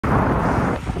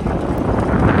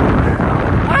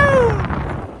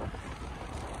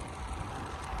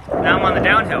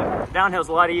Downhill. Downhill's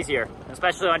a lot easier,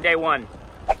 especially on day one.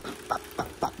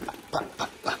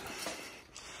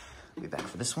 Be back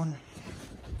for this one.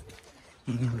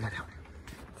 And we got down.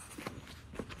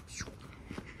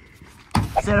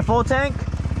 Is that a full tank?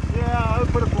 Yeah, I would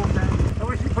put a full tank. I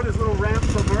wish you put his little ramp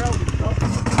somewhere else.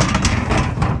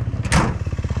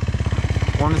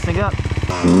 Warm this thing up.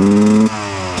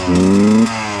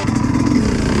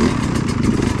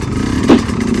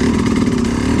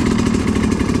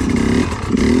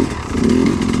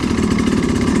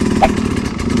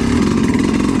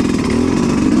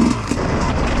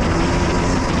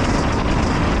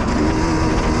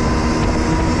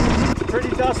 Pretty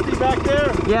dusty back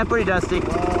there? Yeah, pretty dusty. Give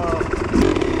him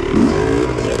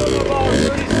about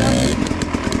 30 seconds.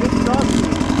 It's dusty.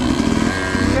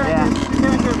 You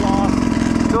can't get lost.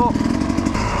 Cool.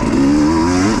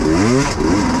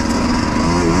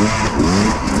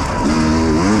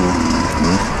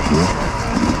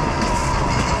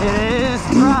 It is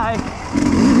dry,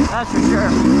 that's for sure.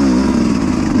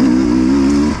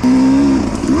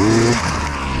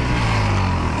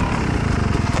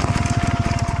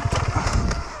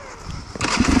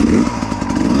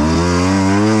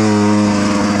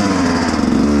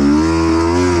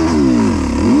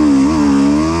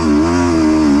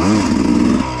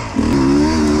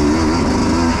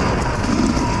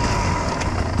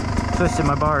 Twisting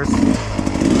my bars.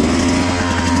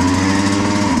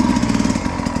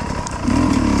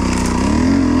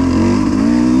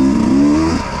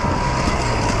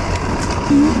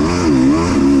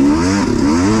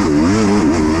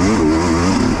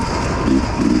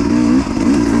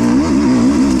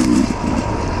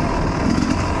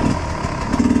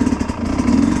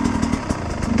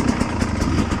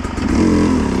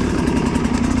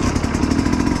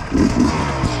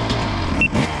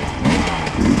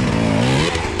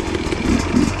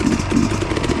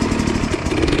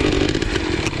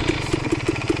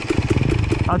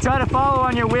 I'll try to follow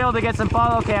on your wheel to get some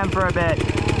follow cam for a bit.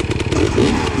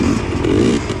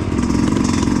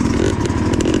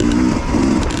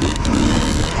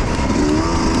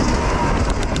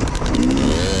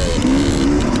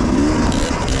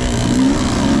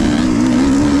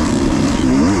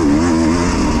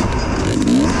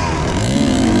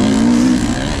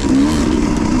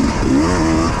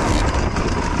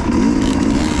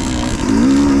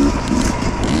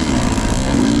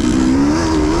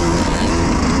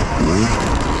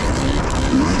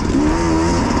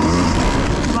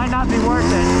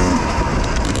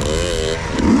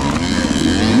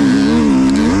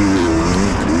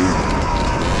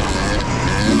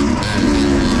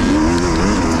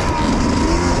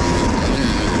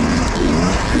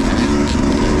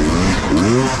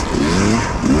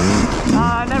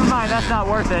 Never mind, that's not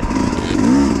worth it.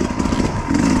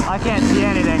 I can't see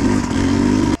anything.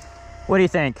 What do you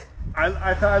think?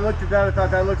 I looked at that, I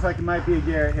thought that looks like it might be a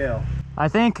Garrett Hill. I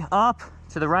think up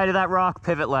to the right of that rock,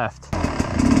 pivot left.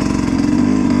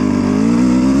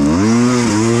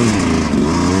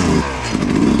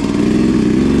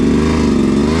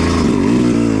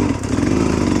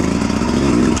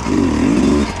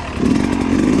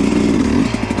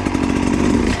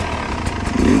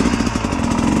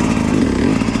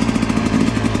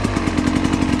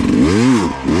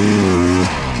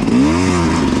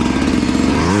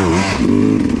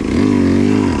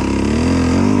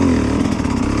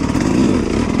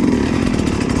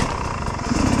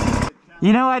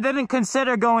 You know, I didn't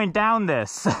consider going down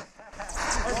this. That's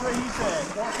what he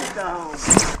said. Walk it down.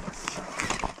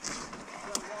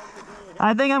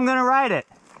 I think I'm gonna ride it.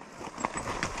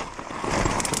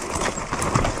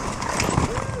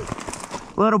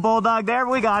 Little bulldog there,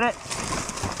 we got it.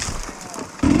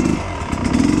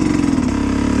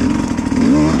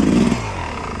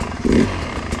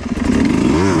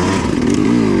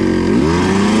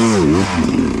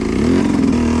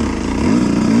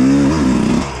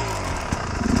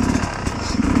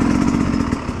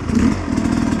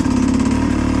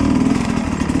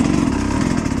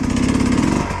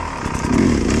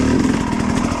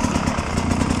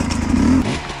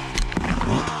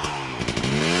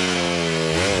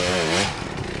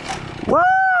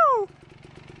 Woo!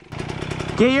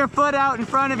 Get your foot out in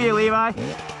front of you, Levi.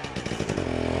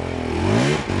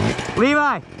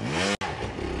 Levi!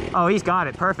 Oh, he's got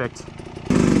it. Perfect.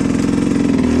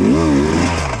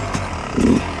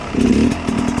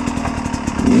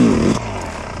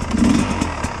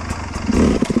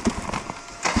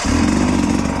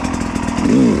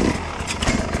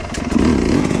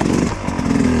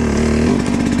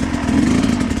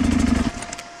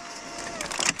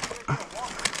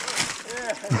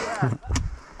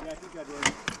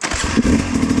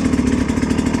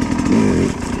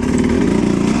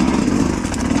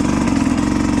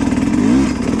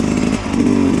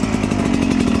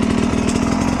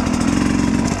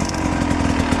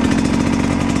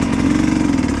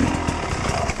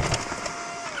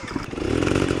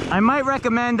 I might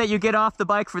recommend that you get off the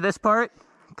bike for this part,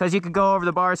 because you could go over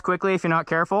the bars quickly if you're not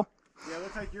careful. Yeah, it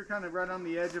looks like you're kind of right on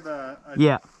the edge of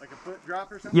yeah, like a foot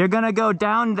drop or something. You're gonna go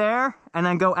down there and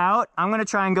then go out. I'm gonna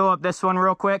try and go up this one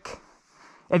real quick.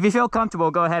 If you feel comfortable,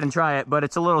 go ahead and try it, but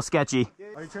it's a little sketchy.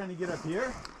 Are you trying to get up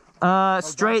here?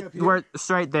 Straight,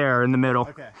 straight there in the middle.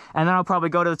 Okay. And then I'll probably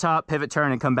go to the top, pivot,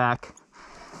 turn, and come back,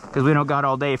 because we don't got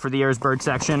all day for the Earsburg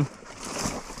section.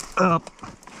 Up.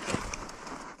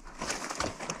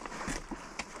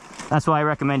 That's why I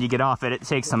recommend you get off it. It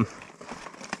takes some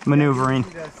maneuvering. You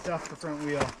need to stuff the front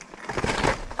wheel.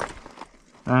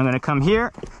 I'm gonna come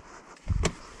here,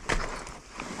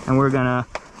 and we're gonna.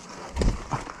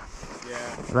 Yeah.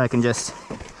 If I can just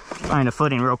find a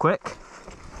footing real quick.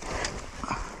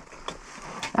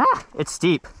 Ah, it's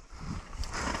steep.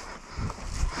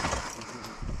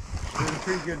 There's a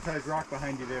pretty good sized rock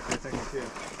behind you there for a second too.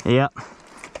 Yep,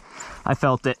 I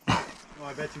felt it. Well,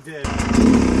 I bet you did.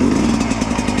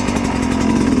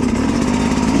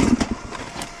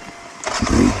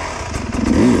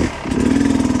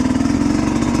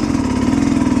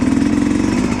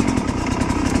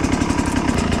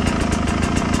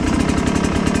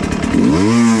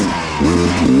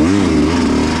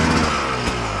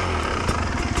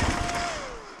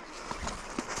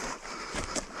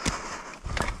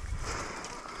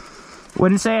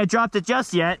 Wouldn't say I dropped it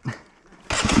just yet.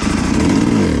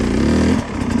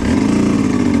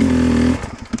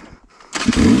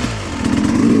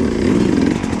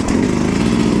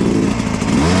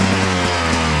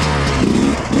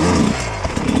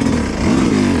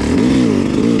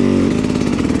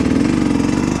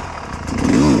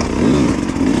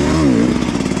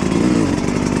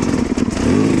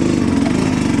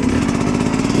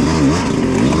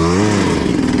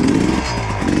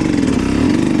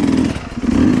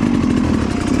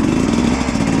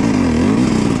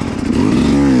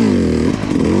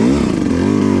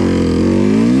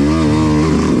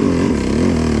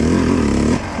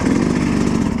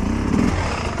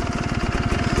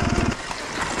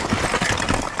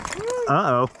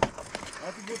 Uh-oh.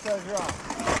 That's a good sized rock.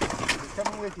 It's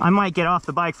coming with you. I might get off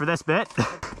the bike for this bit. There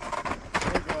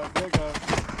it goes, there it goes.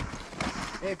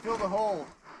 Hey, fill the hole.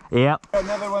 Yep.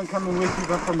 Another one coming with you,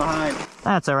 but from behind.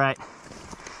 That's all right.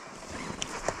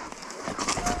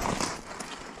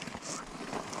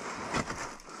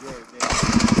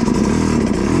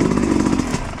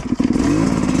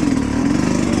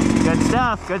 Good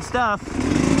stuff, good stuff.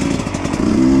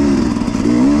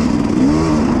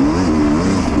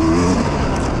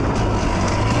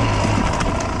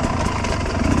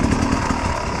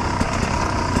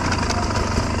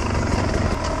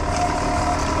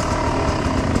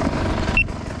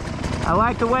 I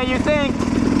like the way you think.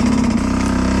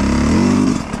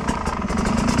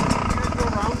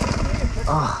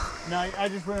 No, I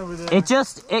just went over there.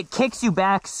 It kicks you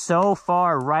back so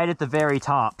far right at the very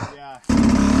top. Yeah.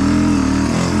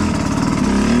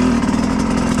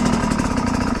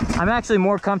 I'm actually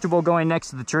more comfortable going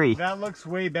next to the tree. That looks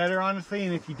way better, honestly,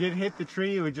 and if you did hit the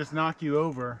tree, it would just knock you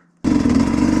over.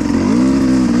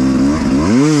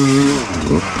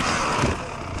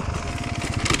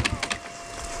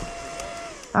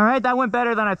 All right, that went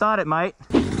better than I thought it might.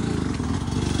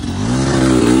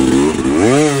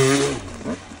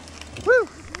 Woo!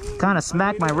 Kind of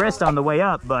smacked my wrist on the way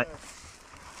up, but...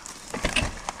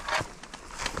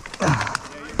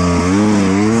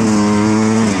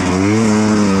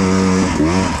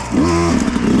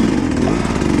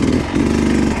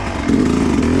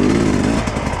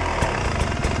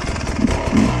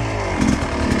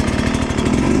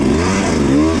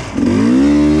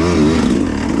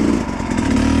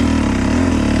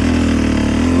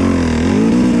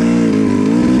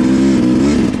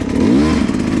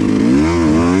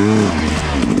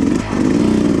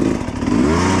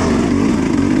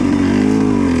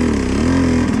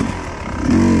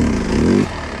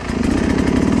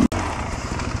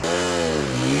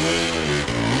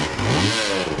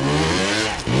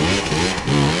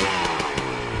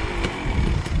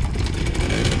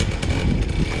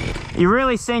 You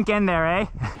really sink in there, eh?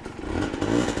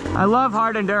 I love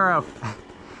hard enduro.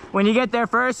 When you get there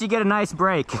first, you get a nice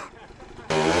break.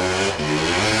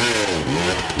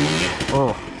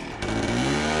 Oh.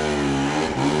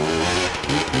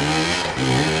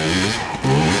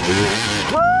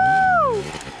 Woo!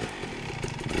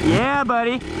 Yeah,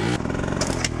 buddy.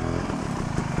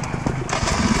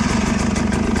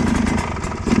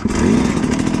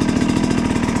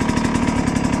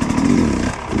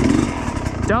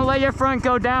 Don't let your front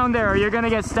go down there or you're gonna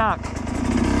get stuck.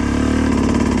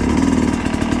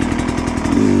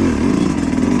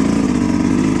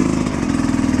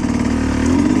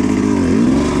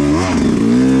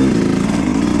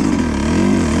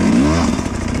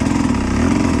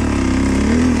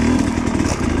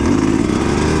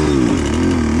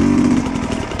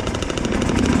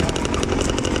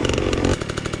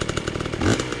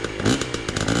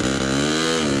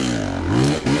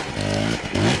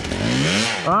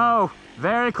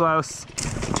 Very close.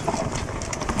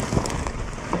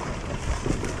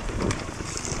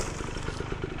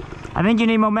 I think you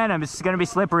need momentum. It's gonna be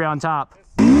slippery on top.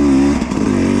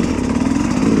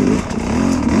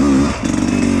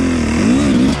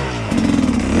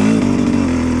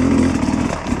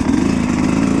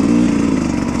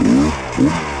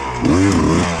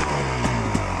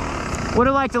 Would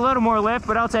have liked a little more lift,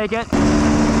 but I'll take it.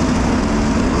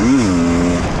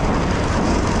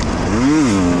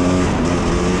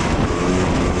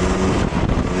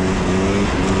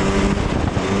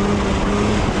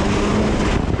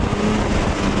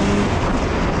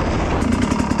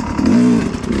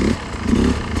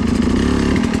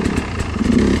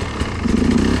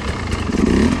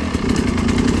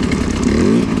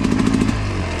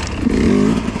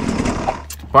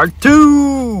 Part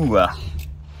 2!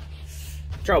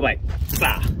 Trail bike.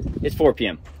 Bah. It's 4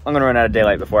 p.m. I'm gonna run out of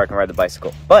daylight before I can ride the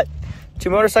bicycle. But 2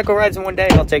 motorcycle rides in one day,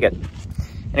 I'll take it.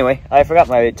 Anyway, I forgot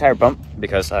my tire pump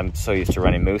because I'm so used to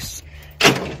running Moose.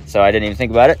 So I didn't even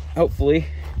think about it. Hopefully,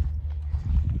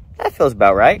 that feels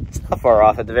about right. It's not far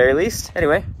off at the very least.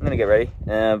 Anyway, I'm gonna get ready.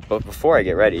 But before I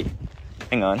get ready,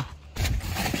 hang on.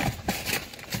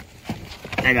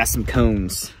 I got some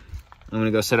cones. I'm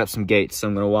gonna go set up some gates, so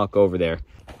I'm gonna walk over there.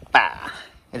 Bah!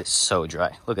 It is so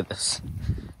dry. Look at this.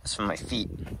 That's from my feet.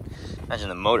 Imagine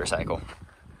the motorcycle.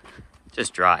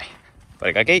 Just dry. But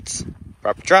I got gates.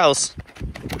 Proper trials.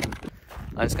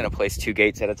 I'm just gonna place 2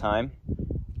 gates at a time.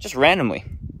 Just randomly.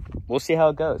 We'll see how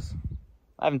it goes.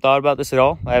 I haven't thought about this at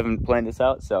all. I haven't planned this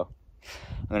out, so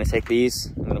I'm gonna take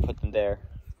these. I'm gonna put them there.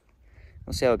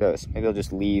 We'll see how it goes. Maybe I'll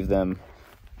just leave them.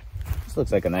 This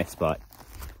looks like a nice spot.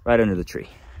 Right under the tree.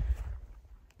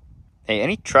 Hey,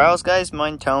 any trials guys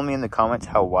mind telling me in the comments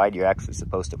how wide you're actually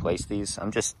supposed to place these?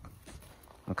 I'm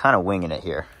kind of winging it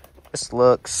here. This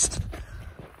looks,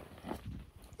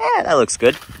 yeah, that looks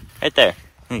good. Right there.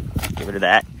 Get rid of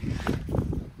that.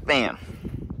 Bam.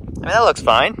 I mean, that looks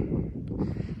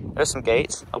fine. There's some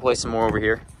gates. I'll place some more over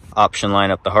here. Option line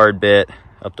up the hard bit,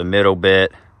 up the middle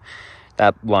bit.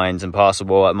 That line's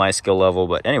impossible at my skill level,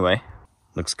 but anyway,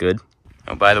 looks good.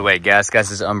 Oh, by the way,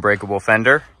 Gas's unbreakable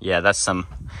fender. Yeah, that's some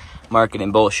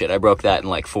marketing bullshit. I broke that in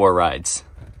like 4 rides.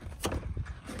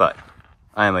 But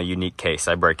I am a unique case.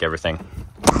 I break everything.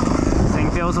 This thing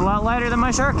feels a lot lighter than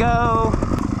my Sharko.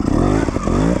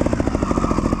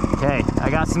 Okay, I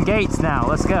got some gates now.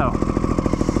 Let's go.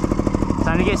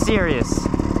 Time to get serious.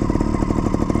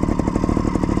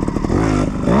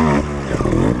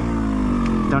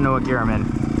 Don't know what gear I'm in.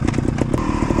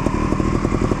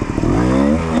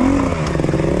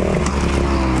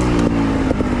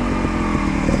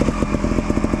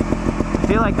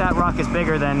 I feel like that rock is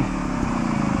bigger than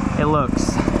it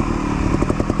looks.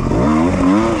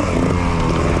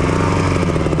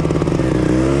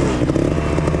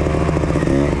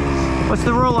 What's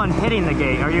the rule on hitting the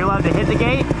gate? Are you allowed to hit the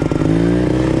gate?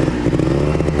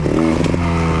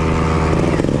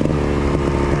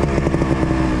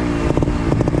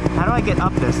 How do I get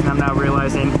up this? And I'm now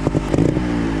realizing.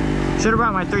 Should have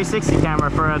brought my 360 camera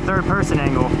for a third person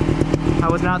angle. I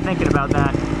was not thinking about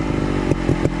that.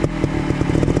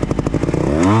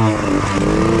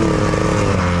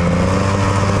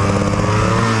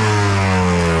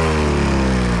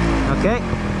 Okay,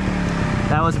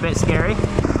 that was a bit scary.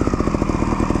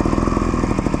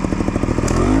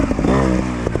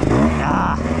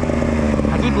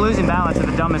 I keep losing balance in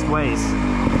the dumbest ways.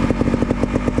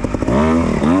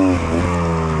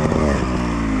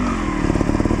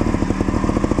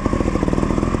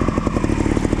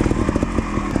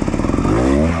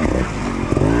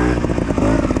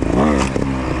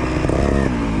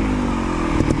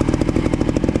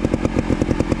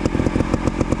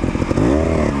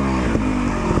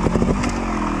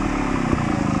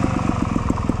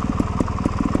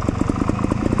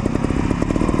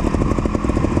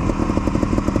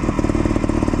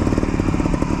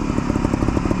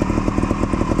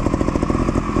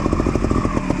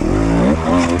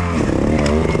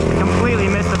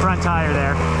 Tire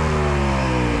there.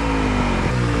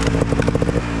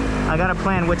 I gotta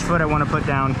plan which foot I want to put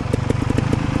down.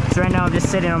 So right now I'm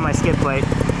just sitting on my skid plate.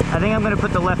 I think I'm gonna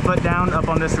put the left foot down up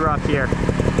on this rock here.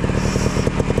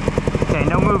 Okay,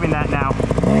 no moving that now.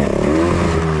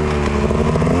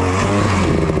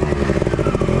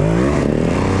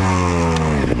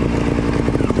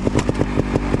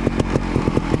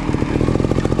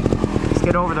 Let's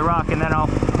get over the rock and then I'll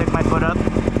pick my foot up.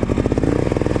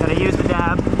 Gotta use the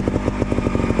dab.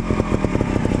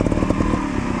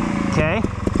 Okay.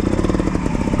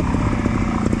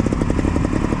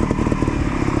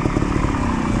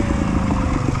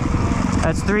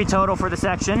 That's 3 total for the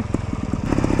section.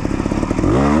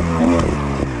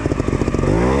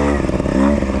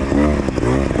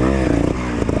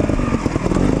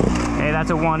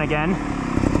 to 1 again.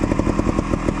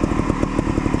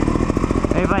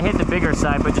 Maybe if I hit the bigger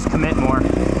side, but just commit more.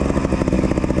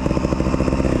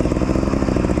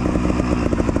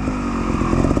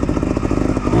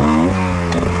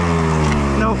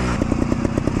 Nope.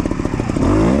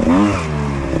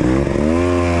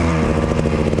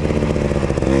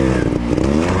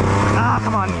 Ah,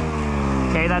 come on.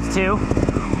 Okay, that's 2.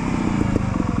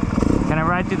 Can I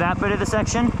ride through that bit of the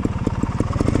section?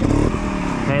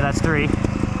 Okay, that's 3.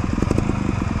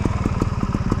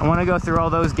 I want to go through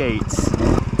all those gates.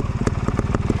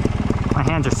 My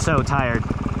hands are so tired.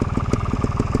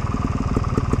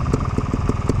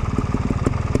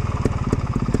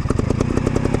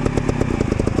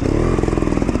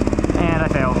 And I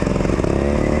failed.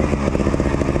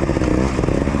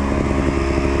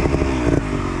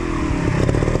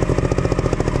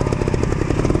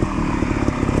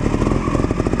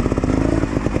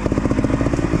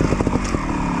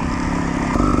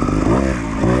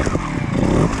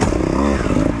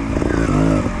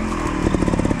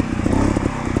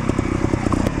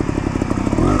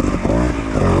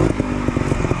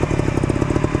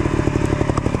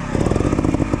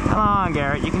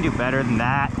 Garrett, you can do better than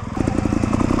that.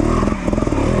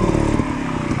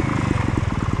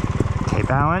 Okay,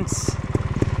 balance.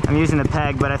 I'm using the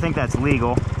peg, but I think that's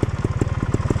legal.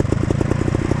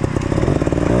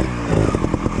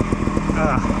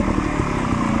 Ugh.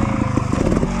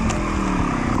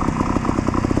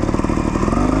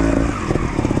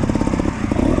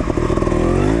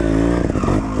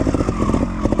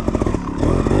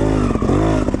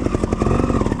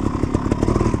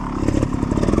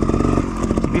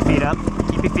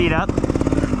 Feet up.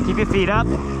 Keep your feet up.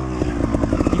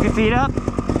 Keep your feet up.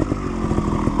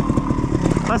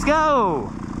 Let's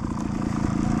go!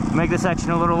 Make this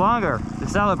section a little longer to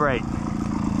celebrate.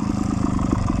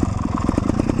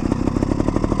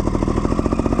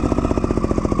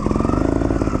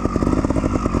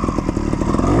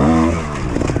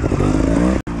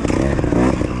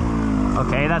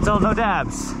 Okay, that's all, no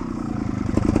dabs.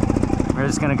 We're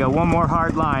just gonna go one more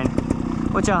hard line,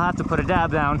 which I'll have to put a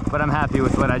dab down, but I'm happy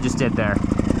with what I just did there.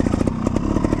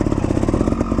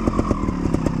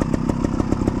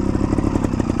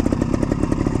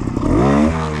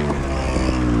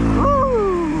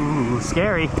 Ooh,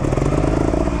 scary.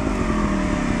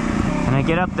 Can I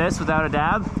get up this without a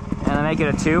dab? And I make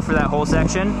it a 2 for that whole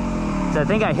section? So I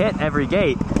think I hit every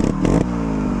gate.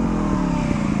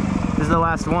 This is the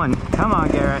last one. Come on,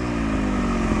 Garrett.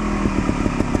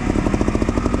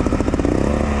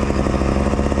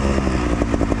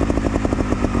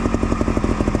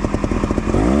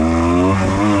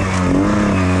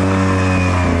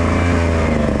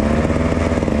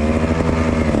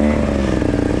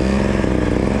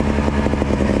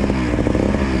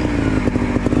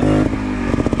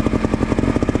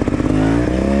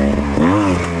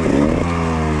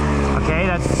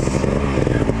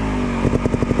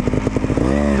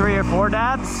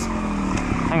 Dabs?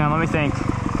 Hang on, let me think.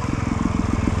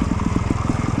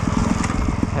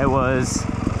 It was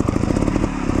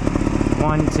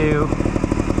 1, 2,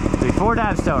 3, 4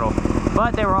 dabs total.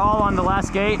 But they were all on the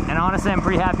last gate, and honestly, I'm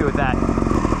pretty happy with that.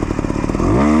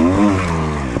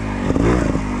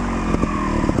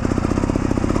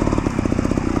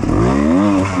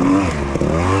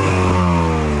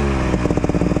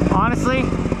 Honestly,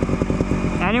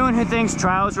 anyone who thinks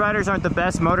trials riders aren't the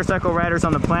best motorcycle riders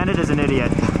on the planet is an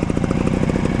idiot.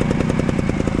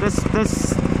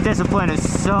 This discipline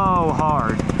is so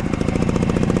hard.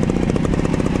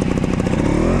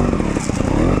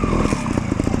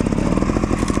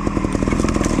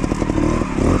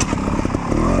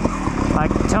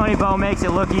 Like, Tony Bo makes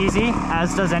it look easy,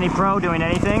 as does any pro doing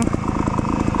anything.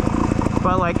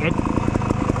 But like,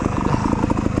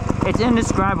 it's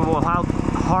indescribable how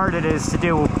hard it is to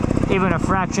do even a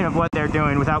fraction of what they're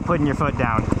doing without putting your foot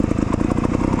down.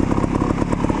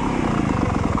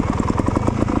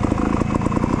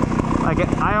 Like,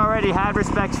 I already had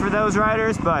respect for those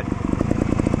riders, but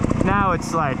now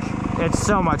it's like, it's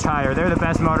so much higher. They're the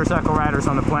best motorcycle riders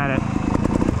on the planet.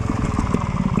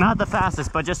 Not the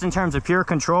fastest, but just in terms of pure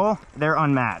control, they're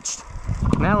unmatched.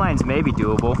 And that line's maybe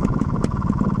doable.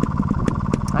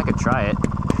 I could try it.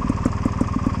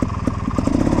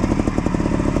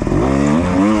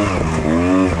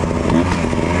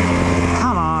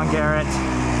 Come on, Garrett.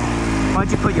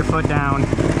 Why'd you put your foot down?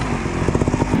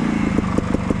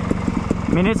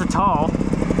 I mean, it's a tall.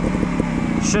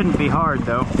 Shouldn't be hard,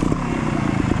 though.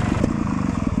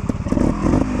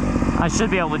 I should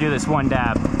be able to do this one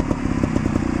dab.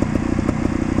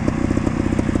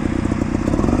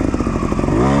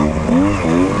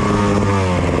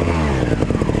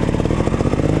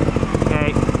 Okay.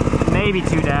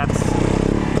 2 dabs.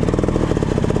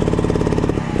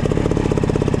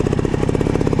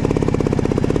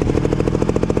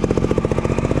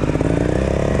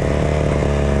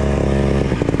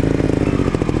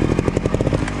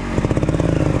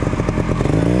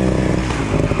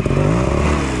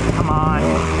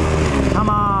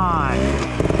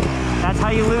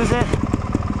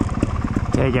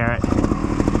 Okay, Garrett.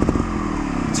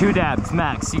 2 dabs,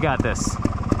 max. You got this.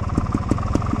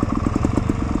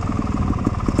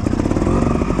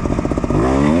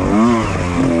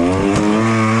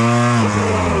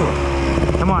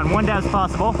 Come on, 1 dab's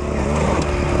possible.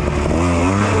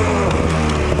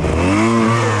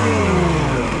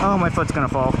 Oh, my foot's gonna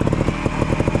fall.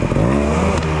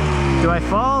 Do I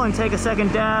fall and take a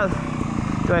second dab?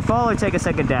 Do I fall or take a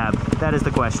second dab? That is the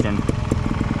question.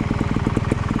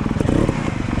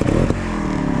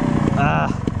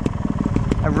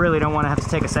 I really don't want to have to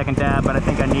take a second dab, but I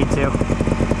think I need to.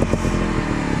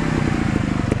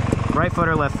 Right foot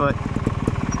or left foot?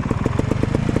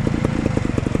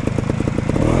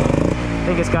 I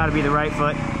think it's got to be the right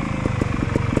foot.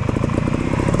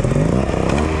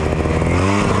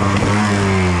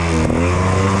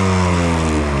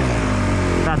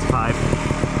 That's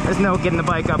 5. There's no getting the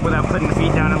bike up without putting the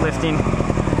feet down and lifting.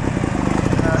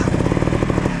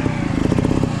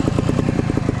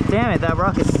 Damn it, that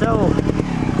rock is so...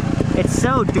 It's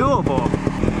so doable.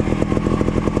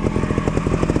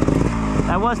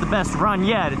 That was the best run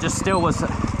yet. It just still was...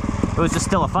 It was just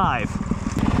still a 5.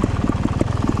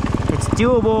 It's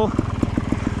doable.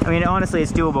 I mean, honestly,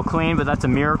 it's doable clean, but that's a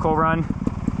miracle run.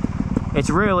 It's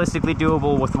realistically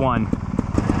doable with 1.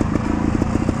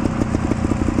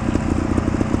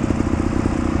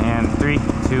 And 3,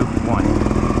 2, 1.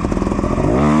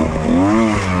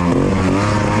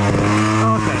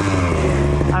 Okay.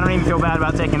 I don't even feel bad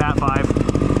about taking that 5.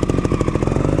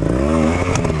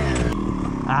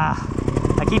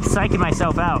 I keep psyching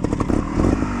myself out.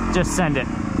 Just send it.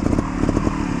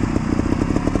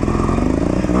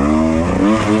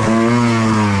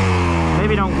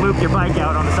 Maybe don't loop your bike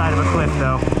out on the side of a cliff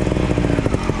though.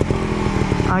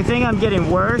 I think I'm getting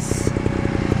worse,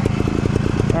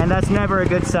 and that's never a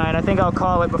good sign. I think I'll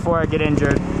call it before I get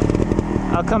injured.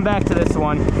 I'll come back to this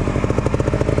one.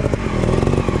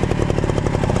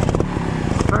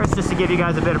 First, just to give you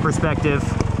guys a bit of perspective,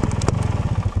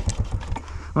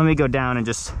 let me go down and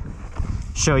just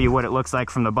show you what it looks like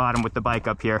from the bottom with the bike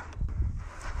up here.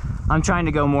 I'm trying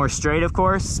to go more straight, of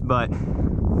course, but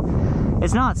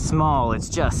it's not small, it's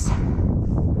just,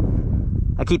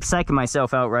 I keep psyching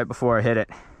myself out right before I hit it.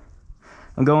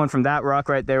 I'm going from that rock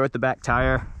right there with the back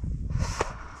tire.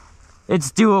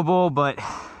 It's doable, but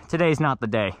today's not the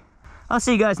day. I'll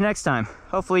see you guys next time.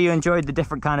 Hopefully you enjoyed the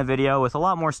different kind of video with a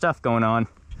lot more stuff going on.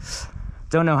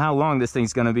 Don't know how long this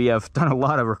thing's gonna be. I've done a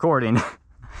lot of recording.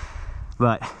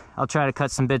 But I'll try to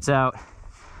cut some bits out.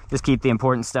 Just keep the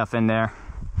important stuff in there.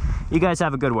 You guys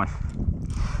have a good one.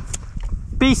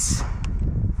 Peace.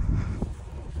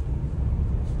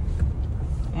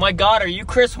 Oh my God, are you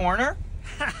Chris Horner?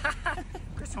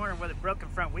 Chris Horner with a broken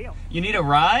front wheel. You need a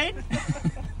ride?